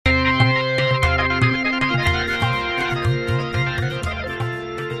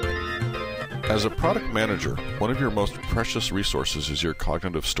As a product manager, one of your most precious resources is your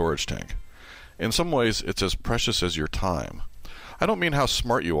cognitive storage tank. In some ways, it's as precious as your time. I don't mean how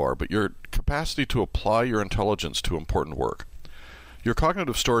smart you are, but your capacity to apply your intelligence to important work. Your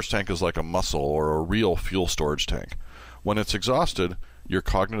cognitive storage tank is like a muscle or a real fuel storage tank. When it's exhausted, your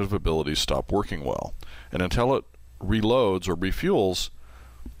cognitive abilities stop working well. And until it reloads or refuels,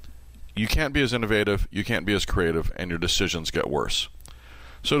 you can't be as innovative, you can't be as creative, and your decisions get worse.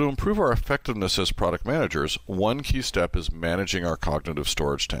 So to improve our effectiveness as product managers, one key step is managing our cognitive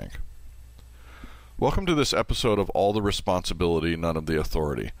storage tank. Welcome to this episode of All the Responsibility, None of the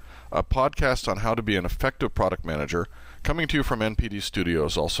Authority, a podcast on how to be an effective product manager, coming to you from NPD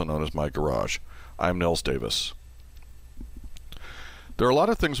Studios, also known as My Garage. I'm Nils Davis. There are a lot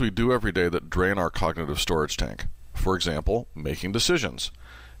of things we do every day that drain our cognitive storage tank. For example, making decisions.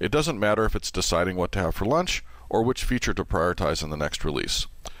 It doesn't matter if it's deciding what to have for lunch or which feature to prioritize in the next release.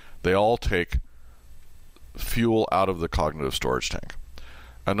 They all take fuel out of the cognitive storage tank.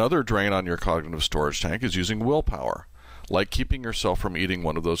 Another drain on your cognitive storage tank is using willpower, like keeping yourself from eating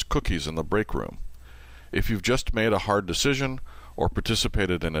one of those cookies in the break room. If you've just made a hard decision or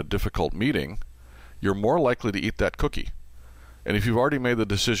participated in a difficult meeting, you're more likely to eat that cookie. And if you've already made the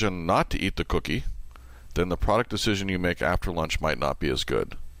decision not to eat the cookie, then the product decision you make after lunch might not be as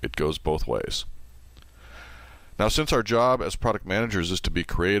good. It goes both ways. Now, since our job as product managers is to be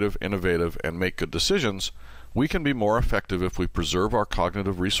creative, innovative, and make good decisions, we can be more effective if we preserve our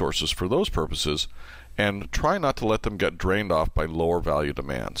cognitive resources for those purposes and try not to let them get drained off by lower value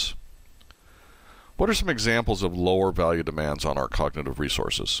demands. What are some examples of lower value demands on our cognitive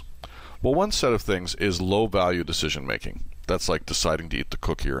resources? Well, one set of things is low value decision making. That's like deciding to eat the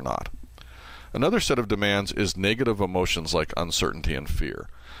cookie or not. Another set of demands is negative emotions like uncertainty and fear.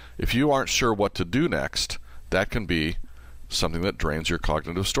 If you aren't sure what to do next, that can be something that drains your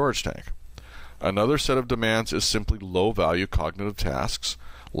cognitive storage tank. Another set of demands is simply low-value cognitive tasks,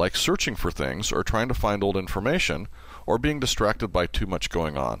 like searching for things or trying to find old information or being distracted by too much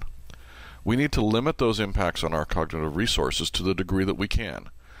going on. We need to limit those impacts on our cognitive resources to the degree that we can.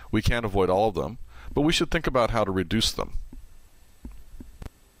 We can't avoid all of them, but we should think about how to reduce them.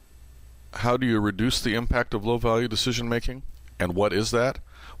 How do you reduce the impact of low-value decision-making? And what is that?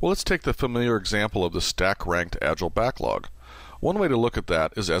 Well, let's take the familiar example of the stack-ranked Agile backlog. One way to look at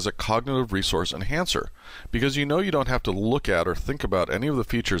that is as a cognitive resource enhancer, because you know you don't have to look at or think about any of the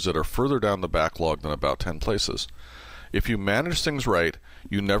features that are further down the backlog than about 10 places. If you manage things right,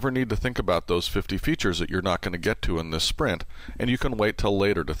 you never need to think about those 50 features that you're not going to get to in this sprint, and you can wait till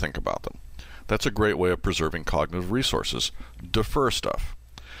later to think about them. That's a great way of preserving cognitive resources. Defer stuff.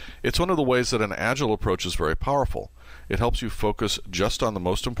 It's one of the ways that an Agile approach is very powerful. It helps you focus just on the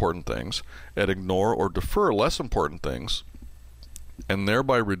most important things and ignore or defer less important things, and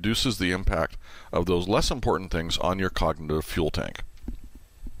thereby reduces the impact of those less important things on your cognitive fuel tank.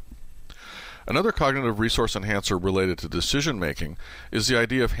 Another cognitive resource enhancer related to decision making is the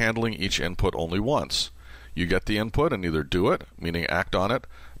idea of handling each input only once. You get the input and either do it, meaning act on it,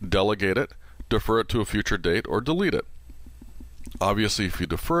 delegate it, defer it to a future date, or delete it. Obviously, if you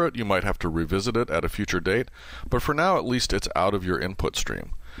defer it, you might have to revisit it at a future date, but for now at least it's out of your input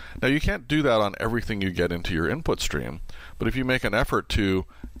stream. Now, you can't do that on everything you get into your input stream, but if you make an effort to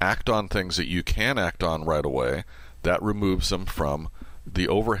act on things that you can act on right away, that removes them from the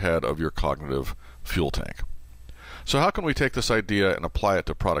overhead of your cognitive fuel tank. So how can we take this idea and apply it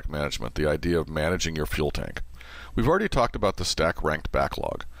to product management, the idea of managing your fuel tank? We've already talked about the stack-ranked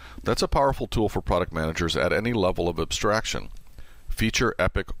backlog. That's a powerful tool for product managers at any level of abstraction, feature,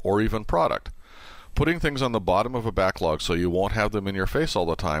 epic, or even product. Putting things on the bottom of a backlog so you won't have them in your face all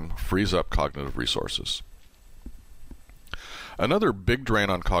the time frees up cognitive resources. Another big drain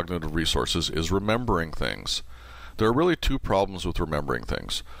on cognitive resources is remembering things. There are really two problems with remembering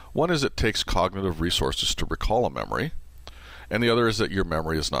things. One is it takes cognitive resources to recall a memory, and the other is that your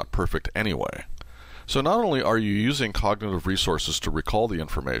memory is not perfect anyway. So not only are you using cognitive resources to recall the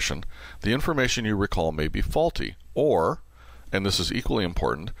information you recall may be faulty, or, and this is equally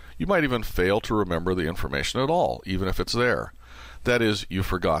important, you might even fail to remember the information at all, even if it's there. That is, you've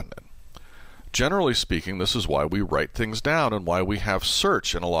forgotten it. Generally speaking, this is why we write things down and why we have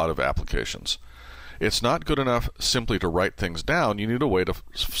search in a lot of applications. It's not good enough simply to write things down. You need a way to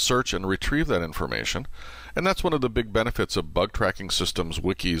search and retrieve that information. And that's one of the big benefits of bug tracking systems,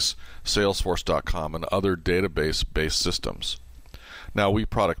 wikis, Salesforce.com, and other database-based systems. Now, we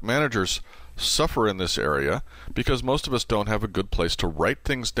product managers suffer in this area because most of us don't have a good place to write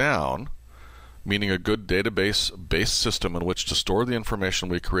things down, meaning a good database-based system in which to store the information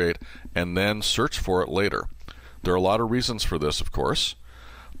we create and then search for it later. There are a lot of reasons for this, of course.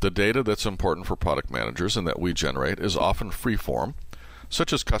 The data that's important for product managers and that we generate is often free-form,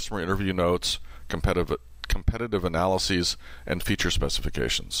 such as customer interview notes, competitive analyses, and feature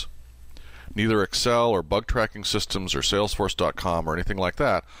specifications. Neither Excel or bug tracking systems or Salesforce.com or anything like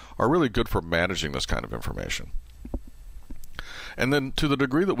that are really good for managing this kind of information. And then to the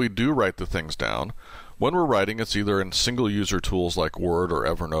degree that we do write the things down, when we're writing, it's either in single-user tools like Word or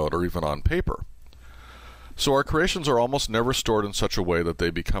Evernote or even on paper. So our creations are almost never stored in such a way that they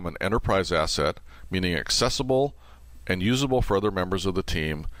become an enterprise asset, meaning accessible and usable for other members of the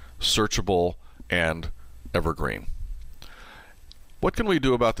team, searchable, and evergreen. What can we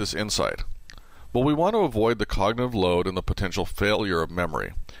do about this insight? Well, we want to avoid the cognitive load and the potential failure of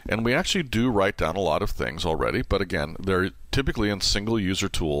memory. And we actually do write down a lot of things already, but again, they're typically in single-user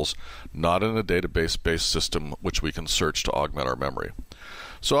tools, not in a database-based system which we can search to augment our memory.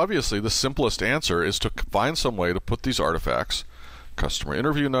 So obviously, the simplest answer is to find some way to put these artifacts, customer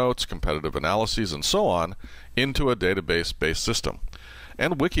interview notes, competitive analyses, and so on, into a database-based system.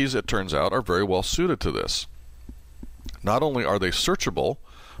 And wikis, it turns out, are very well suited to this. Not only are they searchable,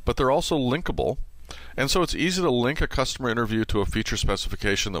 but they're also linkable. And so it's easy to link a customer interview to a feature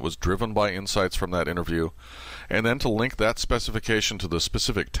specification that was driven by insights from that interview, and then to link that specification to the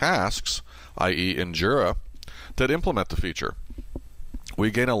specific tasks, i.e. in Jira, that implement the feature.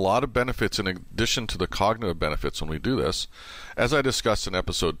 We gain a lot of benefits in addition to the cognitive benefits when we do this, as I discussed in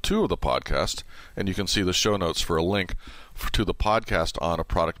episode 2 of the podcast, and you can see the show notes for a link to the podcast on a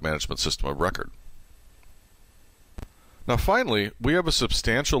product management system of record. Now finally, we have a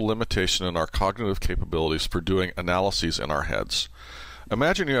substantial limitation in our cognitive capabilities for doing analyses in our heads.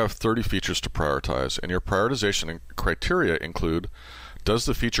 Imagine you have 30 features to prioritize, and your prioritization criteria include: does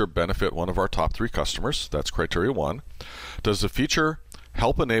the feature benefit one of our top 3 customers? That's criteria 1. Does the feature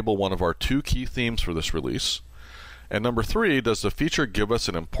help enable one of our 2 key themes for this release? And number 3, does the feature give us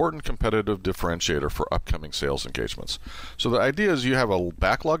an important competitive differentiator for upcoming sales engagements? So the idea is you have a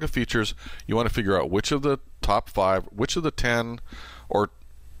backlog of features. You want to figure out which of the top 5, which of the 10 or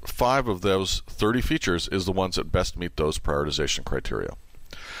 5 of those 30 features is the ones that best meet those prioritization criteria.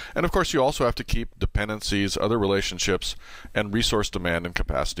 And of course, you also have to keep dependencies, other relationships, and resource demand and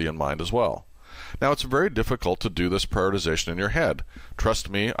capacity in mind as well. Now, it's very difficult to do this prioritization in your head. Trust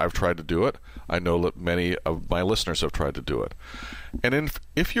me, I've tried to do it. I know that many of my listeners have tried to do it. And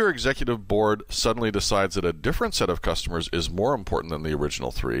if your executive board suddenly decides that a different set of customers is more important than the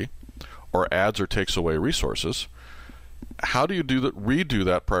original 3, or adds or takes away resources, how do you redo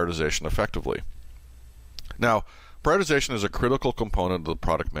that prioritization effectively? Now, prioritization is a critical component of the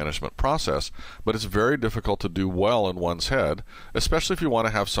product management process, but it's very difficult to do well in one's head, especially if you want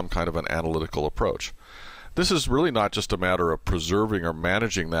to have some kind of an analytical approach. This is really not just a matter of preserving or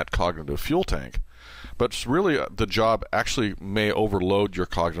managing that cognitive fuel tank, but it's really the job actually may overload your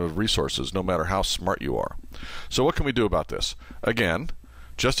cognitive resources, no matter how smart you are. So what can we do about this? Again,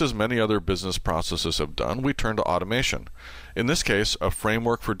 just as many other business processes have done, we turn to automation. In this case, a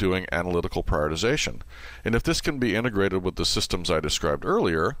framework for doing analytical prioritization. And if this can be integrated with the systems I described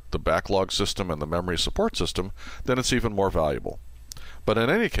earlier, the backlog system and the memory support system, then it's even more valuable. But in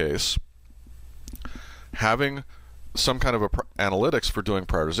any case, having some kind of analytics for doing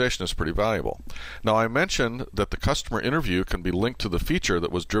prioritization is pretty valuable. Now, I mentioned that the customer interview can be linked to the feature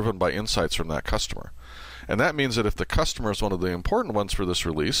that was driven by insights from that customer. And that means that if the customer is one of the important ones for this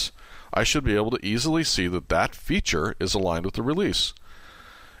release, I should be able to easily see that that feature is aligned with the release.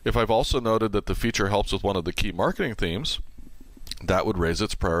 If I've also noted that the feature helps with one of the key marketing themes, that would raise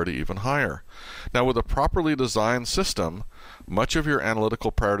its priority even higher. Now, with a properly designed system, much of your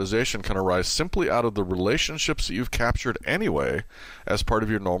analytical prioritization can arise simply out of the relationships that you've captured anyway as part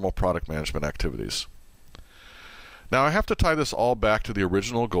of your normal product management activities. Now, I have to tie this all back to the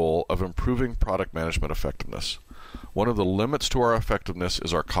original goal of improving product management effectiveness. One of the limits to our effectiveness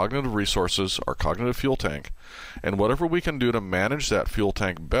is our cognitive resources, our cognitive fuel tank, and whatever we can do to manage that fuel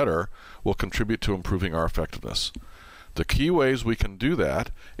tank better will contribute to improving our effectiveness. The key ways we can do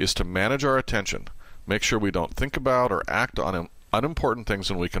that is to manage our attention, make sure we don't think about or act on unimportant things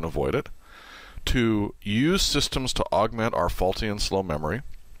when we can avoid it, to use systems to augment our faulty and slow memory,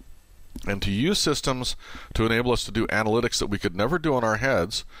 and to use systems to enable us to do analytics that we could never do in our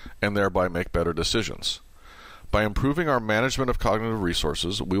heads and thereby make better decisions. By improving our management of cognitive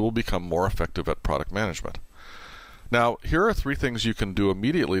resources, we will become more effective at product management. Now, here are 3 things you can do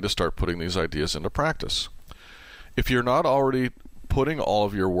immediately to start putting these ideas into practice. If you're not already putting all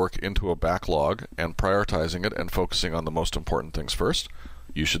of your work into a backlog and prioritizing it and focusing on the most important things first,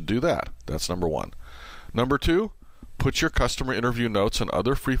 you should do that. That's number 1. Number 2, Put your customer interview notes and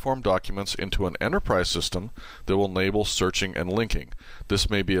other freeform documents into an enterprise system that will enable searching and linking.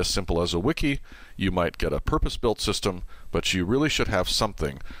 This may be as simple as a wiki. You might get a purpose-built system, but you really should have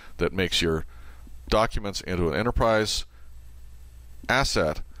something that makes your documents into an enterprise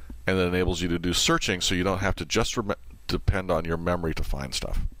asset and that enables you to do searching so you don't have to just depend on your memory to find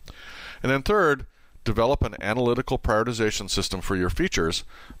stuff. And then third, develop an analytical prioritization system for your features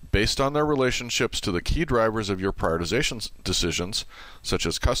based on their relationships to the key drivers of your prioritization decisions, such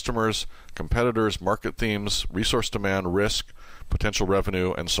as customers, competitors, market themes, resource demand, risk, potential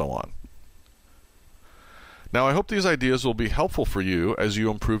revenue, and so on. Now, I hope these ideas will be helpful for you as you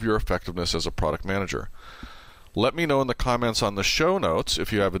improve your effectiveness as a product manager. Let me know in the comments on the show notes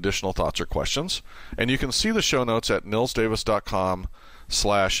if you have additional thoughts or questions, and you can see the show notes at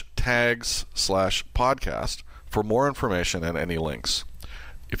nilsdavis.com/tags/podcast for more information and any links.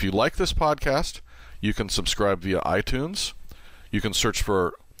 If you like this podcast, you can subscribe via iTunes. You can search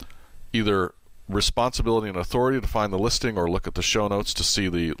for either responsibility and authority to find the listing or look at the show notes to see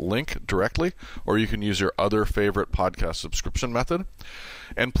the link directly, or you can use your other favorite podcast subscription method.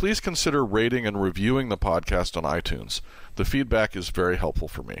 And please consider rating and reviewing the podcast on iTunes. The feedback is very helpful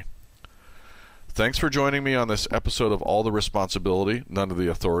for me. Thanks for joining me on this episode of All the Responsibility, None of the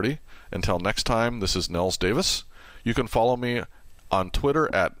Authority. Until next time, this is Nils Davis. You can follow me on Twitter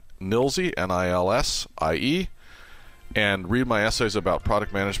at Nilsie, Nilsie, and read my essays about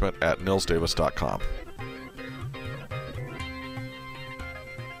product management at nilsdavis.com.